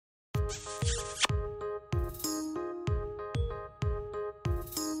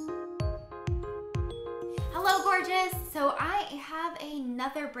gorgeous. So I have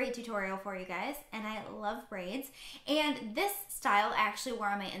another braid tutorial for you guys, and I love braids. And this style I actually wore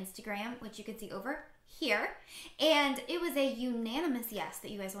on my Instagram, which you can see over here. And it was a unanimous yes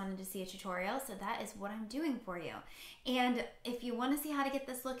that you guys wanted to see a tutorial, so that is what I'm doing for you. And if you want to see how to get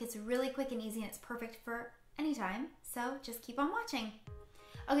this look, it's really quick and easy, and it's perfect for any time. So just keep on watching.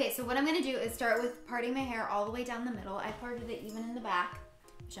 Okay, so what I'm gonna do is start with parting my hair all the way down the middle. I parted it even in the back,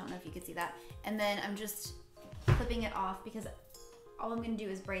 which I don't know if you can see that. And then I'm just clipping it off because all I'm gonna do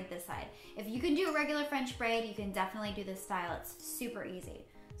is braid this side. If you can do a regular French braid, you can definitely do this style. It's super easy.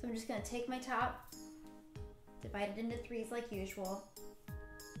 So I'm just gonna take my top, divide it into threes like usual.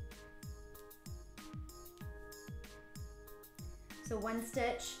 So one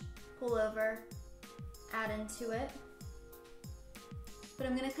stitch, pull over, add into it. But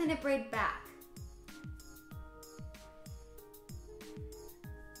I'm gonna kind of braid back.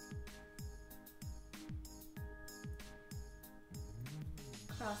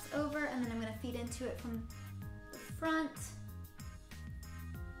 Cross over, and then I'm gonna feed into it from the front.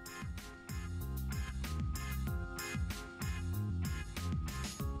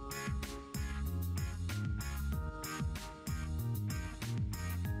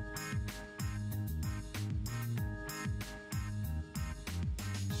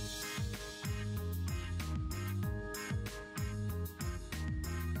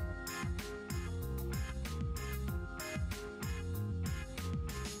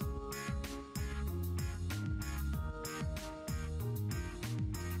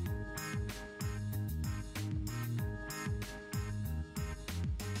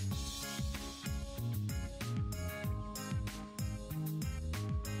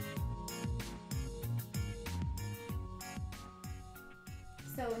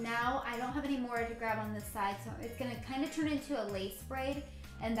 So now I don't have any more to grab on this side, so it's gonna kind of turn into a lace braid,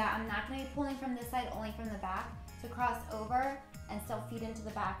 and that I'm not gonna be pulling from this side, only from the back, to cross over and still feed into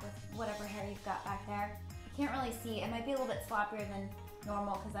the back with whatever hair you've got back there. You can't really see, it might be a little bit sloppier than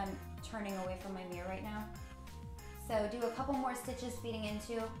normal because I'm turning away from my mirror right now. So do a couple more stitches feeding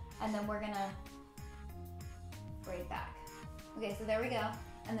into, and then we're gonna braid back. Okay, so there we go.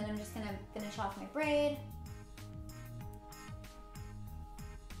 And then I'm just gonna finish off my braid.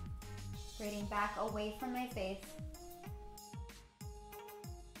 Braiding back away from my face.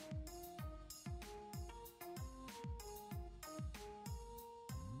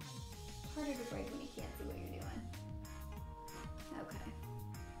 Harder to braid when you can't see what you're doing. Okay.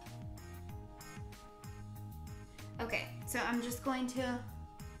 Okay, so I'm just going to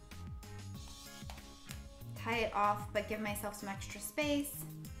tie it off, but give myself some extra space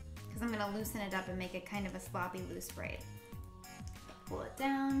because I'm gonna loosen it up and make it kind of a sloppy loose braid. Pull it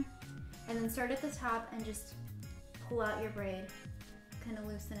down. And then start at the top and just pull out your braid, kind of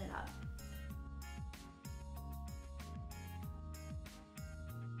loosen it up.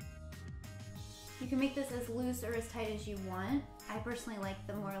 You can make this as loose or as tight as you want. I personally like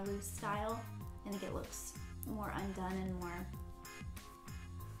the more loose style. I think it looks more undone and more,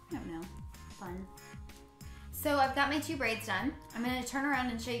 I don't know, fun. So I've got my two braids done. I'm gonna turn around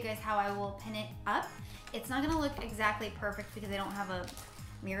and show you guys how I will pin it up. It's not gonna look exactly perfect because I don't have a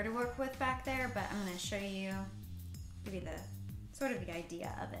mirror to work with back there, but I'm going to show you, give you the sort of the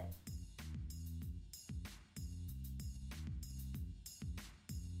idea of it.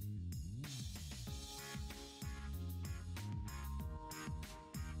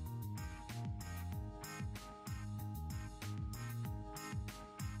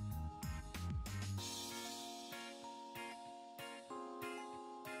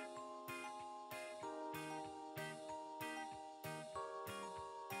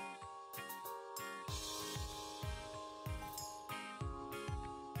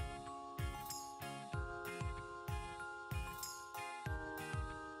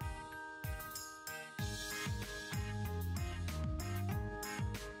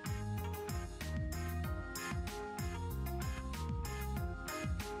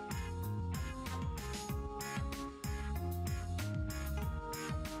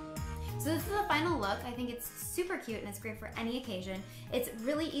 So this is the final look. I think it's super cute and it's great for any occasion. It's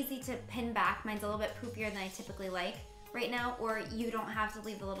really easy to pin back. Mine's a little bit poopier than I typically like right now, or you don't have to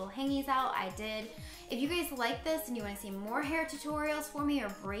leave the little hangies out. I did. If you guys like this and you want to see more hair tutorials for me or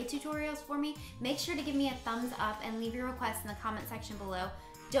braid tutorials for me, make sure to give me a thumbs up and leave your requests in the comment section below.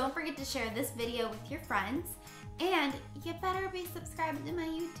 Don't forget to share this video with your friends. And you better be subscribed to my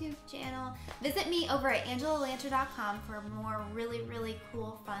YouTube channel. Visit me over at angelalanter.com for more really, really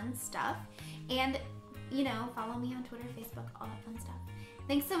cool, fun stuff. And, you know, follow me on Twitter, Facebook, all that fun stuff.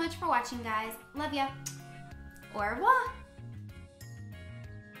 Thanks so much for watching, guys. Love ya. Au revoir.